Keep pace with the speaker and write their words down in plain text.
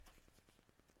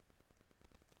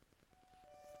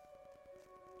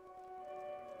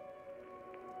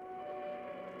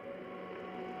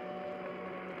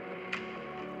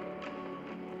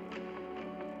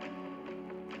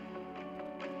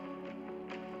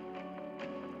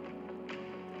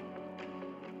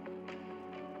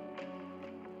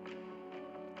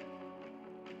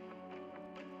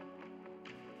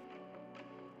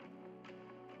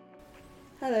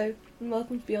Hello, and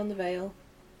welcome to Beyond the Veil.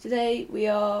 Today we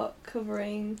are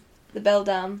covering the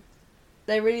Beldam.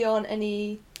 There really aren't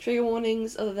any trigger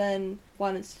warnings other than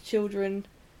violence to children.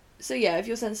 So yeah, if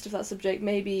you're sensitive to that subject,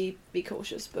 maybe be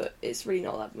cautious, but it's really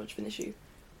not that much of an issue.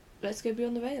 Let's go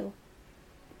Beyond the Veil.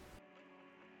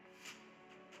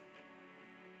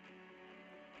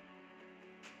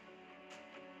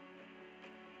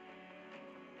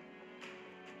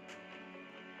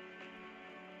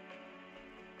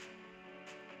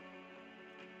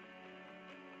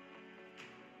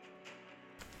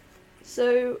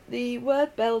 So, the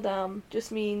word Beldam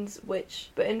just means witch,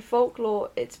 but in folklore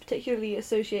it's particularly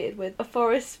associated with a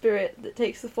forest spirit that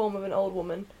takes the form of an old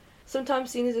woman.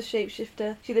 Sometimes seen as a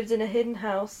shapeshifter, she lives in a hidden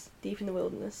house deep in the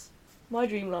wilderness. My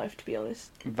dream life, to be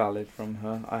honest. Valid from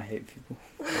her. I hate people.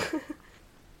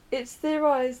 It's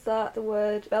theorised that the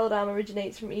word Beldam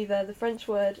originates from either the French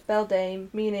word Beldame,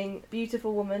 meaning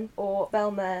beautiful woman, or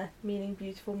Belle-mère, meaning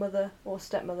beautiful mother or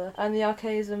stepmother, and the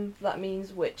archaism that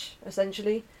means witch,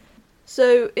 essentially.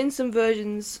 So, in some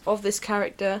versions of this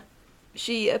character,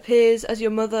 she appears as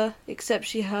your mother, except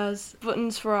she has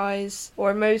buttons for eyes,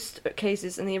 or in most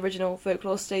cases in the original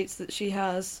folklore states that she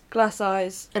has glass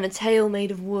eyes and a tail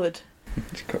made of wood.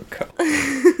 She's got a cut.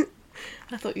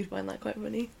 I thought you'd find that quite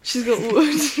funny. She's got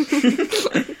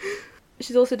wood.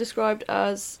 She's also described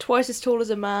as twice as tall as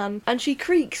a man, and she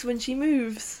creaks when she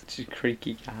moves. She's a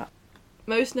creaky cat.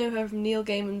 Most know her from Neil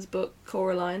Gaiman's book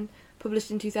Coraline,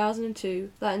 published in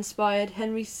 2002, that inspired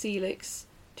Henry Selick's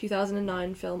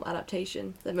 2009 film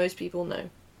adaptation that most people know.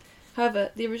 However,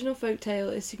 the original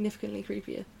folktale is significantly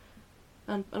creepier,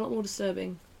 and a lot more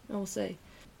disturbing, I will say.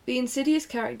 The insidious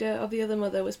character of the other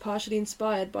mother was partially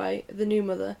inspired by the new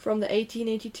mother from the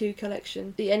 1882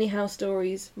 collection, The Anyhow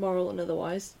Stories, Moral and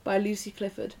Otherwise, by Lucy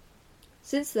Clifford.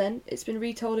 Since then, it's been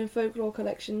retold in folklore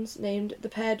collections named The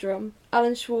Pear Drum.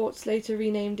 Alan Schwartz later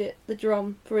renamed it The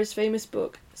Drum for his famous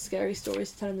book, Scary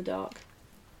Stories to Tell in the Dark.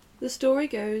 The story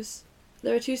goes,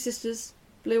 there are two sisters,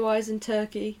 Blue Eyes and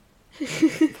Turkey.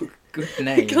 Good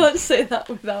name. I can't say that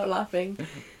without laughing.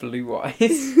 Blue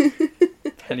Eyes.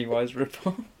 Pennywise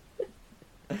Ripple.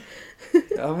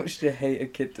 How much do you hate a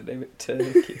kid to name it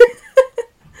Turkey?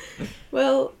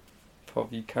 Well...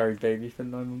 Pop, you carried baby for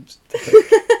 9 months.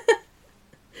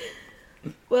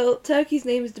 Well, Turkey's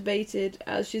name is debated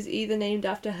as she's either named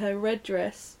after her red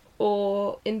dress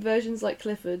or, in versions like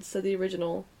Clifford's, so the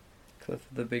original,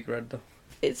 Clifford the Big Red Dog.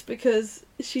 it's because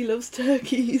she loves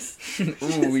turkeys.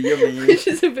 Ooh, yummy. Which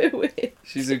is a bit weird.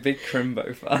 She's a big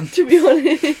Crimbo fan. To be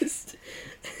honest.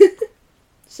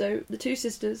 So, the two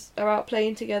sisters are out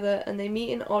playing together and they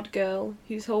meet an odd girl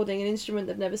who's holding an instrument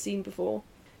they've never seen before.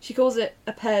 She calls it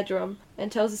a pear drum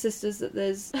and tells the sisters that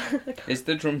there's... Is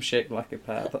the drum shaped like a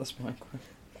pear? That's my question.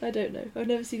 I don't know. I've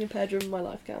never seen a pear drum in my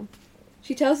life, Cam.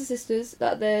 She tells the sisters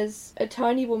that there's a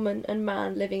tiny woman and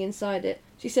man living inside it.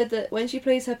 She said that when she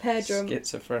plays her pear drum...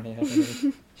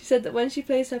 Schizophrenia. She said that when she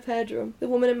plays her pear drum, the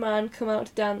woman and man come out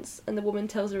to dance and the woman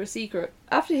tells her a secret.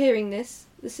 After hearing this,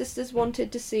 the sisters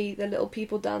wanted to see the little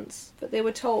people dance, but they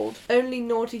were told only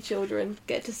naughty children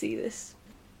get to see this.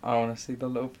 I want to see the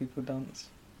little people dance.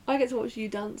 I get to watch you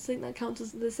dance. I think that counts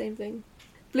as the same thing.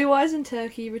 Blue Eyes and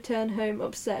Turkey return home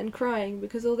upset and crying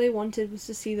because all they wanted was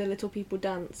to see the little people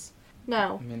dance.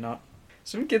 Now... I mean, not...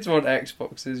 Some kids want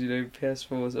Xboxes,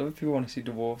 PS4s. Other people want to see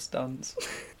dwarves dance.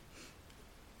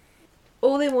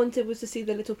 All they wanted was to see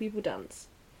the little people dance.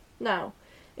 Now,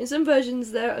 in some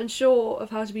versions they're unsure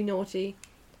of how to be naughty,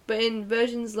 but in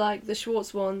versions like the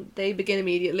Schwartz one, they begin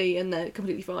immediately and they're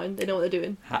completely fine. They know what they're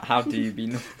doing. How do you be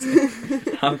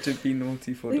naughty? How to be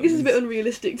naughty for I think this is a bit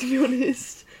unrealistic, to be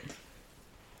honest.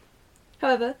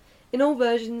 However, in all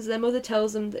versions, their mother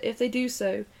tells them that if they do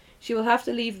so, she will have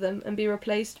to leave them and be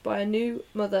replaced by a new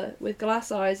mother with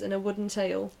glass eyes and a wooden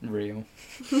tail. Real.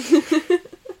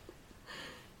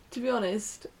 To be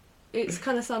honest, it's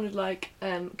kind of sounded like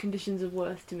conditions of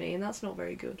worth to me, and that's not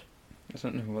very good. I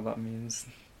don't know what that means.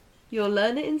 You'll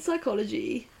learn it in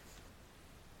psychology.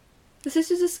 The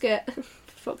sisters are scared. For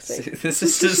fuck's sake. The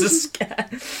sisters are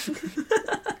scared.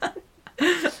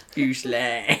 You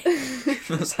slay.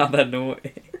 That's how they're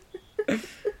naughty.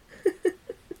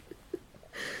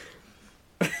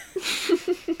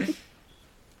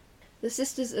 The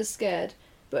sisters are scared,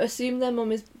 but assume their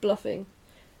mum is bluffing.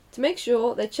 To make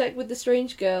sure, they check with the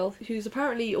strange girl, who's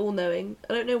apparently all-knowing.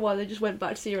 I don't know why they just went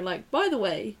back to see her and like, by the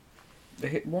way...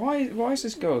 Why is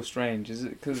this girl strange? Is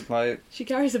it because, like... She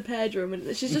carries a pear drum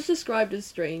and she's just described as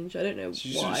strange. I don't know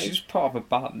why. She's part of a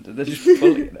band and they're just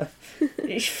bullying her.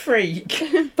 It's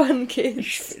freak. Band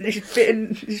kids. It's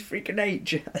freaking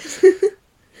nature.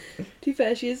 To be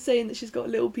fair, she is saying that she's got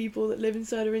little people that live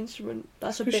inside her instrument.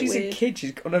 That's a bit she's weird. a kid,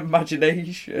 she's got an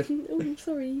imagination. Oh,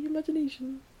 sorry,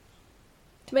 imagination.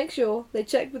 To make sure, they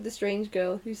check with the strange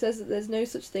girl, who says that there's no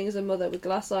such thing as a mother with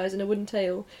glass eyes and a wooden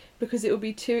tail, because it would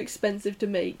be too expensive to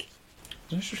make.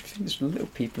 I just think there's little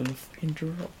people in a fucking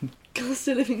drum. Cost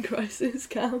of living crisis,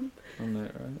 Cam. I know,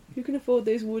 right? Who can afford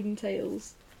those wooden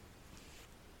tails?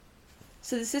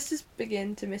 So the sisters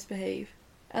begin to misbehave,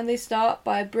 and they start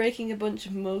by breaking a bunch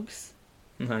of mugs.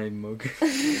 No mug.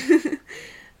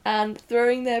 And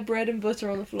throwing their bread and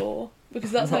butter on the floor,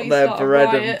 because that's how Not you their start a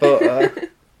bread riot. and butter.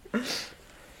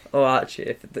 Oh,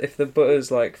 actually, if the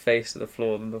butter's like face to the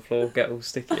floor, then the floor will get all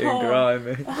sticky and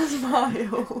grimy. That's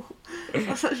vile.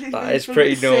 That's actually That really is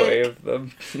pretty sick. naughty of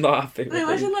them. Not happy with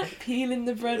Imagine them. like peeling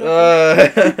the bread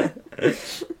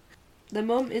off. The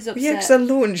mum is upset. Yeah, because they're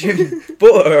launching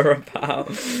butter about.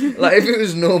 Like, if it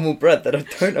was normal bread, then I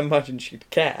don't imagine she'd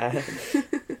care.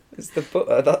 It's the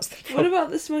butter, that's the What problem.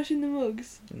 about the smashing the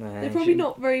mugs? Nah, They're probably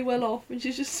not very well off, and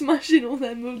she's just smashing all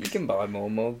their mugs. You can buy more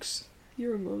mugs.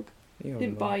 You're a mug. You're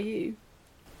Didn't buy you.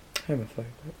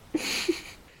 Homophobic.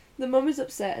 The mum is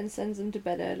upset and sends them to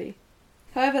bed early.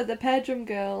 However, the pear drum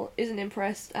girl isn't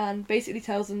impressed and basically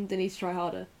tells them they need to try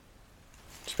harder.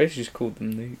 It's basically just called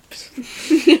them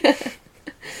noobs. Yeah.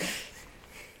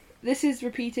 This is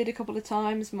repeated a couple of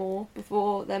times more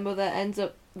before their mother ends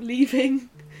up leaving.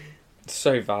 It's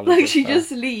so valid. Like, of she her.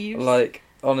 just leaves. Like,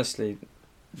 honestly,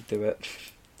 do it.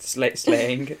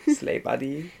 Slaying. Slay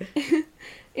buddy.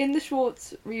 In the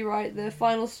Schwartz rewrite, the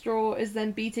final straw is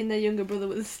them beating their younger brother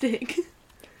with a stick.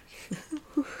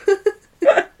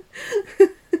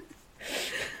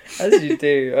 As you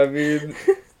do. I mean,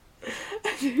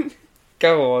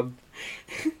 go on.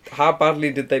 How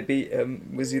badly did they beat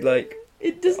him? Was he like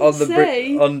It doesn't on the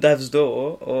say. on Dev's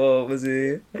door, or was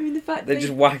he? I mean, the fact They that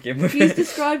just whack him with he's it.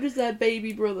 described as their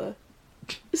baby brother.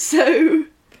 So...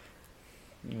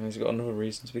 Yeah, he's got another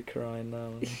reason to be crying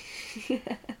now.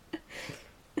 Yeah.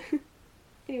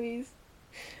 Anyways.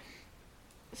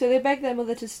 So they beg their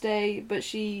mother to stay, but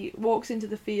she walks into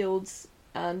the fields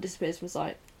and disappears from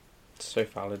sight. It's so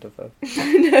valid of her.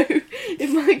 I know.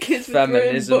 If my kids were throwing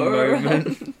Feminism butter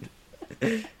moment.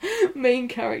 around. Main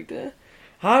character.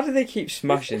 How do they keep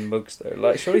smashing mugs though?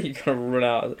 Like, surely you're gonna run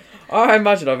out of... I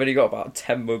imagine I've only got about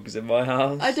 10 mugs in my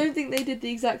house. I don't think they did the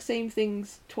exact same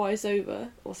things twice over,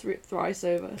 or thrice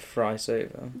over. Thrice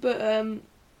over. But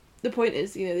the point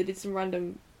is, you know, they did some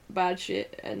random bad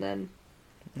shit, and then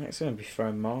It's gonna be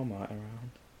throwing Marmite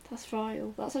around. that's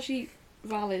vile. That's actually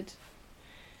valid.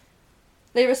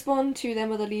 They respond to their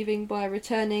mother leaving by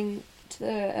returning to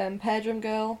the pear drum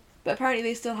girl, but apparently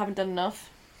they still haven't done enough.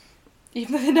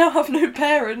 Even though they now have no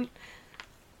parent.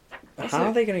 How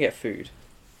are they gonna get food?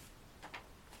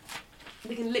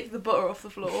 They can lick the butter off the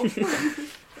floor.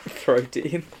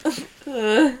 Protein.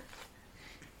 The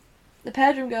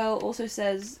pear drum girl also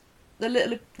says the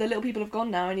little people have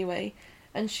gone now anyway,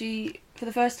 and for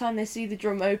the first time they see the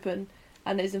drum open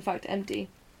and it is in fact empty.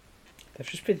 They've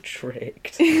just been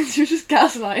tricked. She was just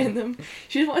gaslighting them.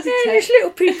 She just wanted to There's little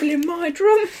people in my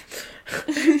drum.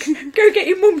 Go get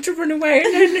your mum to run away,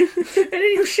 and then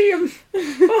you'll see them.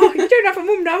 Oh, you don't have a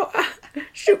mum now.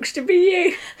 Shucks to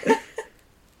be you.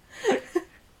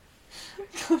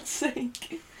 God's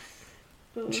sake.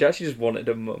 She actually just wanted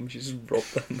a mum. She just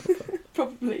robbed them.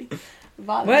 Probably.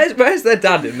 Valid. Where's their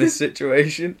dad in this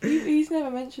situation? He's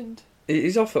never mentioned.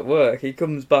 He's off at work. He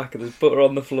comes back and there's butter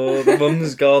on the floor. The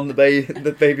mum's gone.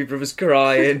 The baby brother's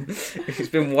crying. He's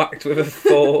been whacked with a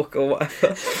fork or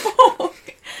whatever.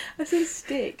 Fork? I said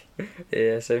stick.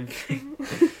 Yeah, same thing.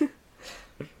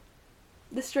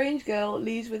 The strange girl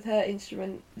leaves with her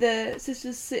instrument. The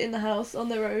sisters sit in the house on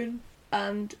their own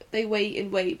and they wait and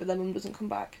wait, but their mum doesn't come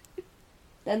back.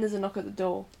 Then there's a knock at the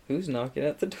door. Who's knocking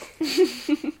at the door?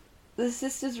 The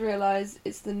sisters realise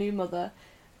it's the new mother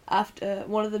after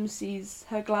one of them sees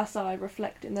her glass eye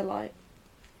reflect in the light.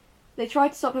 They try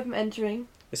to stop her from entering.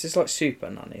 Is this like Super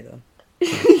Nanny then?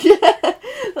 Yeah,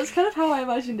 that's kind of how I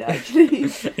imagined it actually.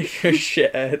 If you're a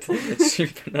shithead,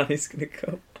 Super Nanny's gonna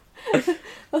come.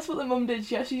 That's what the mum did.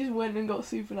 She actually just went and got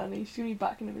Super Nanny. She's gonna be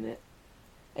back in a minute.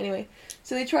 Anyway,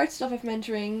 so they try to stop her from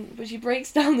entering, but she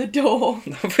breaks down the door.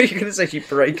 I thought you were gonna say she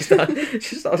breaks down.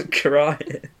 She starts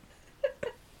crying.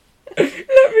 Let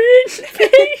me in,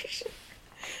 please.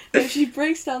 So she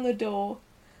breaks down the door.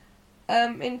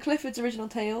 In Clifford's original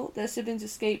tale, their siblings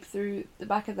escape through the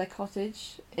back of their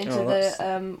cottage into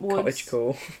the woods. Cottage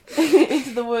core.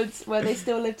 Into the woods where they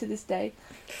still live to this day.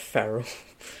 Feral.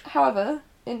 However,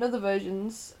 in other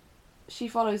versions, she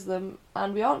follows them,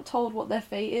 and we aren't told what their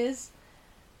fate is,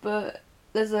 but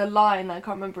there's a line, I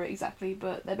can't remember it exactly,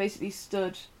 but they're basically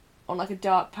stood on like a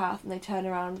dark path, and they turn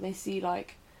around and they see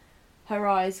like her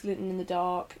eyes glinting in the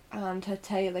dark, and her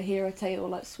tail. They hear her tail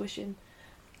like swishing.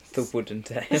 The wooden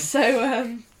tail.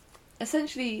 So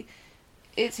essentially,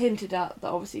 it's hinted at that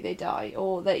obviously they die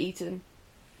or they're eaten.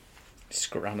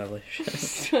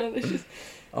 Scranalicious.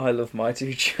 I love my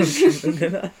two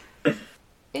children.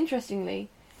 Interestingly,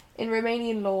 in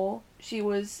Romanian law, she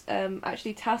was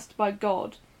actually tasked by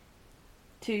God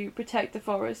to protect the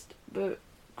forest, but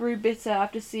grew bitter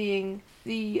after seeing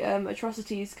the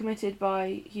atrocities committed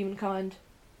by humankind.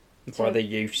 By the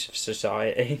youths of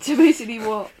society. To basically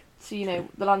the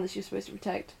land that she was supposed to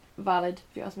protect. Valid,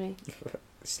 if you ask me.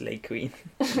 Slay Queen.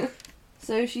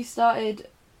 So she started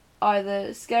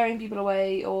either scaring people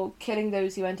away or killing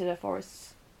those who entered her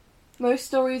forests. Most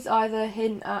stories either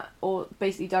hint at or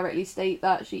basically directly state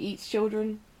that she eats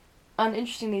children. And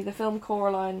interestingly, the film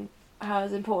Coraline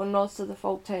has important nods to the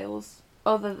folk tales,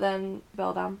 other than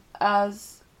Beldam,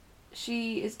 as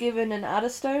she is given an adder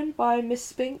stone by Miss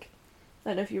Spink. I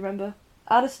don't know if you remember.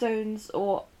 Adder stones,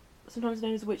 or sometimes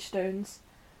known as witch stones,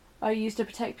 are used to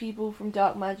protect people from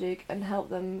dark magic and help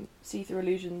them see through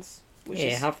illusions.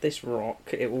 Have this rock,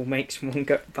 it will make someone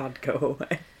bad go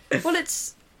away. Well,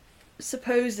 it's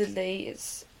theorised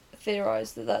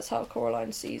that that's how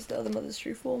Coraline sees the other mother's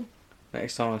true form.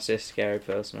 Next time I see a scary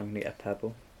person, I'm going to get a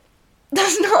pebble.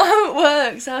 That's not how it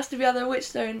works. It has to be either a witch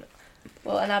stone,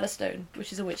 well, an adder stone,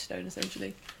 which is a witch stone,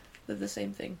 essentially. They're the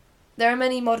same thing. There are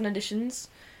many modern additions,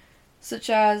 such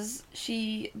as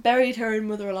she buried her own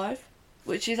mother alive,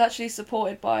 which is actually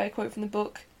supported by a quote from the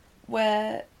book,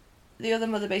 where the other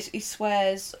mother basically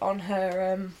swears on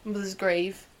her mother's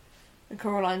grave, and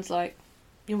Coraline's like,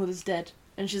 your mother's dead.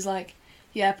 And she's like,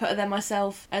 yeah, I put her there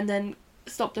myself, and then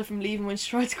stopped her from leaving when she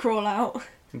tried to crawl out.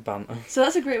 Banter. So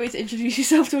that's a great way to introduce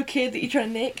yourself to a kid that you're trying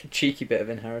to nick. Cheeky bit of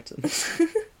inheritance.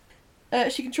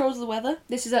 She controls the weather.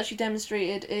 This is actually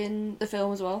demonstrated in the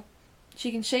film as well. She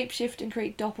can shapeshift and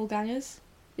create doppelgangers.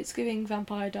 It's giving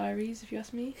Vampire Diaries, if you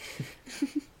ask me.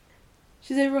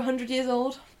 She's over 100 years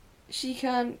old. She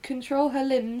can control her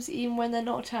limbs even when they're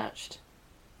not attached.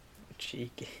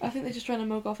 Cheeky. I think they're just trying to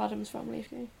mug off Adam's family.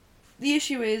 Okay. The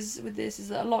issue with this is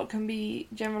that a lot can be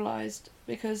generalised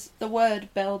because the word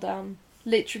Beldam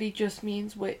literally just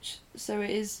means witch, so it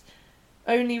is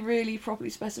only really properly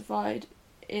specified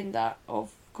in that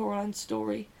of Coraline's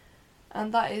story,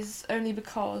 and that is only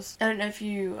because, I don't know if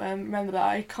you remember that,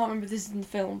 I can't remember if this is in the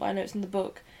film, but I know it's in the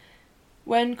book.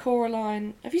 When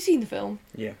Coraline... Have you seen the film?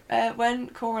 Yeah. When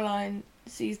Coraline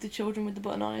sees the children with the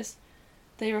button eyes,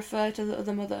 they refer to the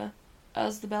other mother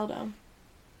as the Beldam.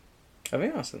 I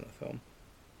think that's in the film.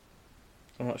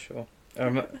 I'm not sure. I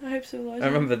hope so. I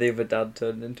remember the other dad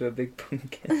turned into a big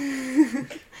pumpkin.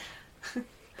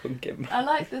 Pumpkin man. I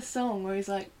like this song where he's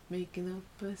like, making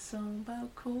up a song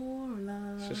about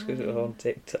Coraline. It's just because it was on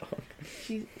TikTok.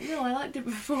 No, I liked it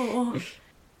before.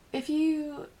 If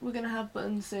you were going to have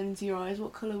buttons into your eyes,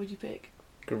 what colour would you pick?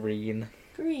 Green.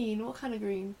 Green? What kind of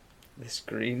green? This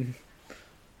green.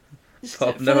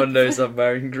 No one knows I'm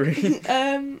wearing green.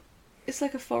 It's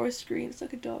like a forest green. It's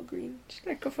like a dark green. It's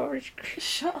like a forest green.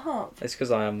 Shut up. It's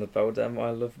because I am the Beldam. I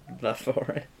love that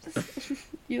forest.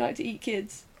 You like to eat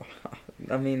kids?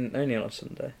 I mean, only on a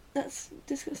Sunday. That's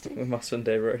disgusting. With my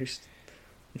Sunday roast.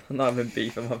 I'm not having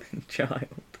beef, I'm having a child.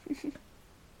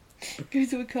 Go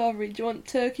to a carvery. Do you want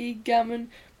turkey, gammon,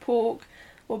 pork,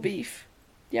 or beef?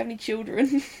 Do you have any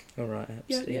children? Alright,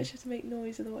 You actually have to make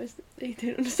noise, otherwise they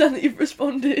don't understand that you've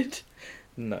responded.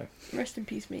 No. Rest in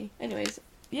peace, me. Anyways,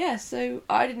 yeah, so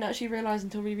I didn't actually realise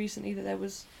until really recently that there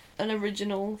was an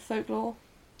original folklore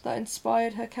that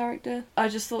inspired her character. I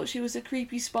just thought she was a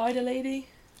creepy spider lady.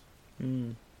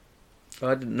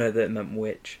 I didn't know that it meant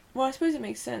witch. Well, I suppose it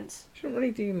makes sense. She doesn't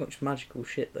really do much magical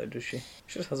shit though, does she?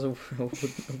 She just has a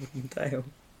wooden tail.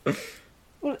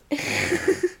 Well,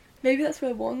 maybe that's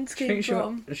where wands came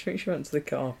from. I think she went to the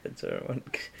carpenter and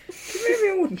went, "Can you make me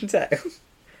a wooden tail?"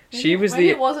 Maybe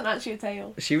it wasn't actually a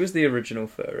tail. She was the original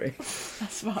furry.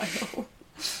 That's vile.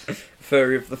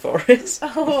 Furry of the forest.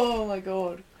 Oh my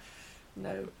god.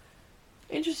 No.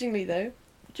 Interestingly though,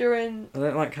 during... I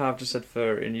don't like how I've just said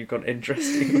furry and you've gone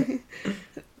interesting.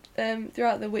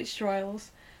 Throughout the witch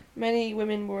trials, many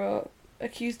women were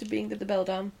accused of being the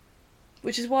Beldam,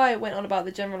 which is why it went on about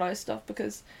the generalised stuff,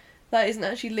 because that isn't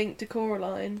actually linked to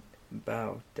Coraline.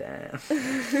 Bow down.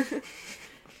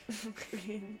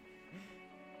 Brilliant.